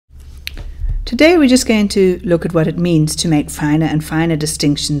Today we're just going to look at what it means to make finer and finer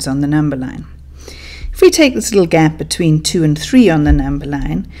distinctions on the number line. If we take this little gap between 2 and 3 on the number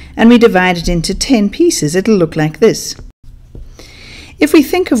line and we divide it into 10 pieces, it'll look like this. If we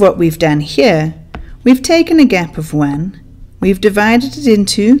think of what we've done here, we've taken a gap of 1, we've divided it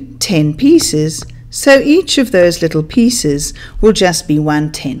into 10 pieces, so each of those little pieces will just be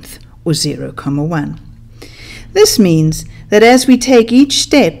 1/10 or 0,1. This means that as we take each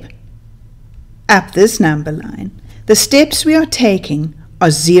step up this number line, the steps we are taking are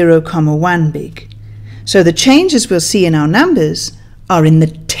 0,1 big. So the changes we'll see in our numbers are in the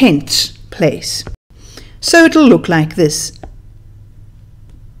tenths place. So it'll look like this.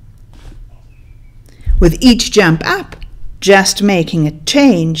 With each jump up, just making a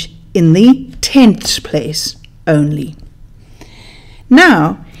change in the tenths place only.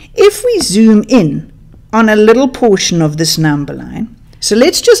 Now, if we zoom in on a little portion of this number line, so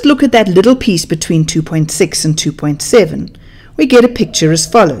let's just look at that little piece between 2.6 and 2.7, we get a picture as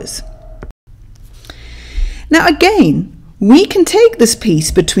follows. Now again, we can take this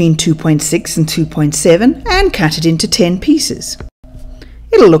piece between 2.6 and 2.7 and cut it into 10 pieces.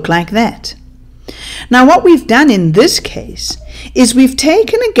 It'll look like that. Now what we've done in this case is we've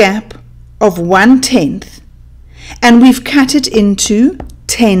taken a gap of 1/10 and we've cut it into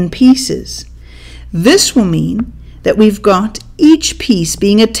 10 pieces. This will mean that we've got each piece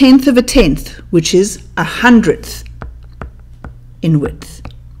being 1/10 of a tenth, which is 100th in width.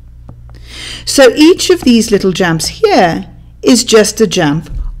 So each of these little jumps here is just a jump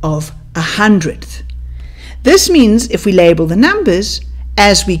of 100th. This means if we label the numbers,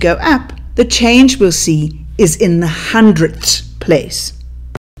 as we go up, the change we'll see is in the hundredths place.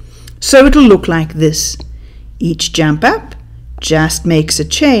 So it'll look like this. Each jump up just makes a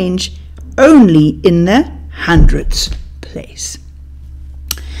change only in the hundredths place.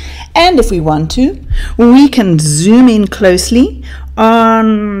 And if we want to, we can zoom in closely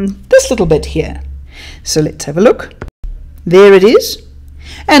on this little bit here. So let's have a look. There it is.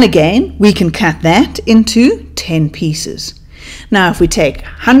 And again, we can cut that into 10 pieces. Now if we take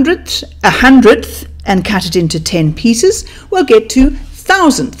a hundredth and cut it into 10 pieces, we'll get to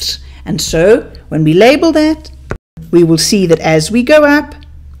thousandths. And so when we label that, we will see that as we go up,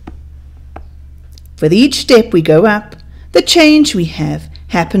 with each step we go up, the change we have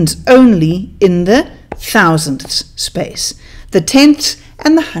happens only in the thousandths space. The tenths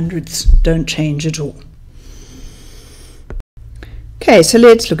and the hundredths don't change at all. Okay, so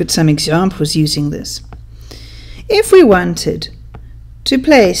let's look at some examples using this. If we wanted to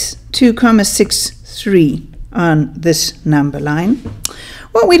place 2,63 on this number line,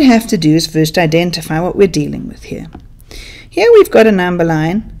 what we'd have to do is first identify what we're dealing with here. Here we've got a number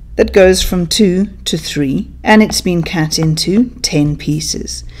line that goes from 2 to 3 and it's been cut into 10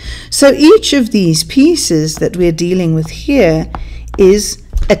 pieces. So each of these pieces that we're dealing with here is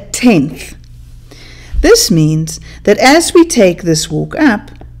 1/10. This means that as we take this walk up,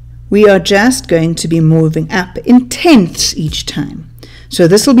 we are just going to be moving up in tenths each time. So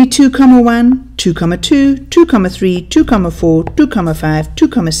this will be 2,1, 2,2, 2,3, 2,4, 2,5,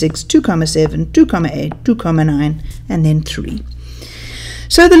 2,6, 2,7, 2,8, 2,9, and then 3.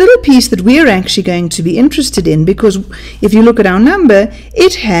 So the little piece that we're actually going to be interested in, because if you look at our number,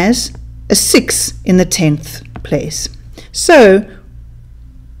 it has a 6 in the 10th place. So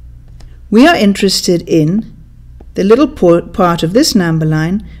we are interested in the little part of this number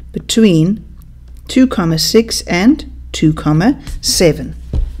line between 2,6 and 2,7.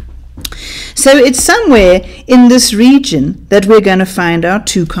 So it's somewhere in this region that we're going to find our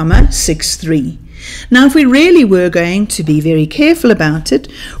 2,63. Now if we really were going to be very careful about it,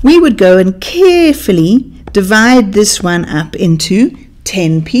 we would go and carefully divide this one up into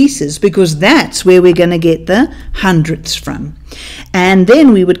 10 pieces, because that's where we're going to get the hundredths from. And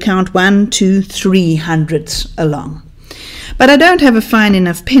then we would count 1, 2, 3 hundredths along. But I don't have a fine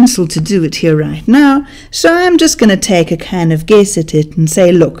enough pencil to do it here right now, so I'm just going to take a kind of guess at it and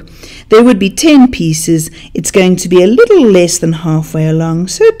say, look, there would be 10 pieces. It's going to be a little less than halfway along,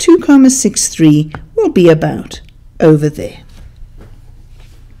 so 2,63 will be about over there.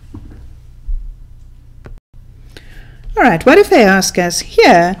 All right, what if they ask us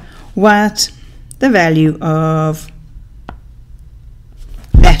here what the value of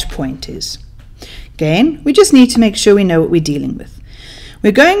that point is? Again, we just need to make sure we know what we're dealing with.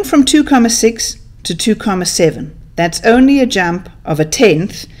 We're going from 2,6 to 2,7. That's only a jump of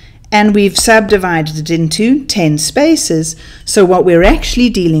 1/10, and we've subdivided it into 10 spaces. So what we're actually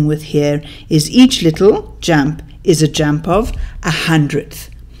dealing with here is each little jump is a jump of 100th.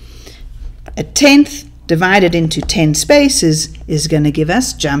 1/10 divided into 10 spaces is going to give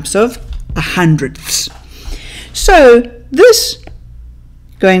us jumps of hundredths. So this,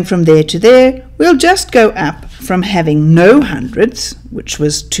 going from there to there, we'll just go up from having no hundredths, which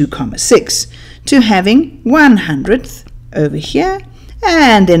was 2,6, to having 1/100th over here,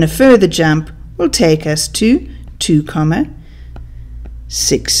 and then a further jump will take us to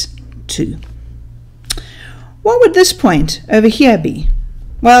 2,62. What would this point over here be?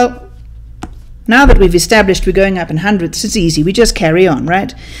 Well, now that we've established we're going up in hundredths, it's easy. We just carry on,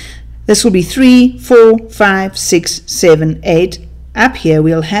 right? This will be 3, 4, 5, 6, 7, 8. Up here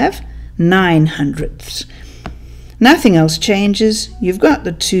we'll have 9/100ths. Nothing else changes. You've got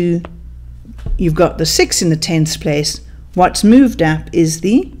the 2, you've got the 6 in the tenths place. What's moved up is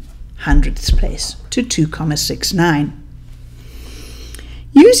the hundredths place to 2,69.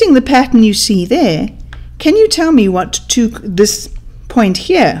 Using the pattern you see there, can you tell me what this point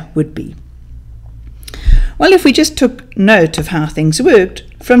here would be? Well, if we just took note of how things worked,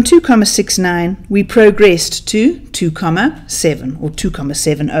 from 2,69 we progressed to 2,7 or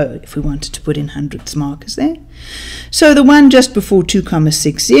 2,70 if we wanted to put in hundredths markers there. So the one just before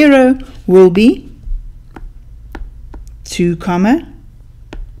 2,60 will be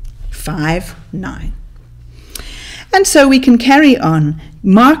 2,59. And so we can carry on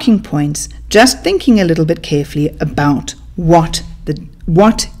marking points, just thinking a little bit carefully about what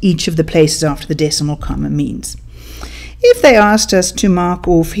each of the places after the decimal comma means. If they asked us to mark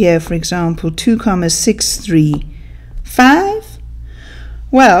off here, for example, 2,635,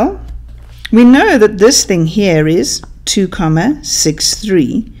 well, we know that this thing here is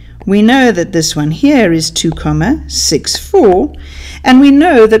 2,63. We know that this one here is 2,64, and we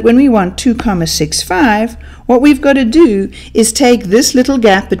know that when we want 2,65, what we've got to do is take this little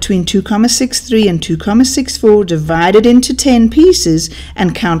gap between 2,63 and 2,64, divide it into 10 pieces,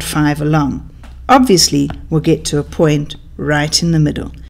 and count 5 along. Obviously, we'll get to a point right in the middle.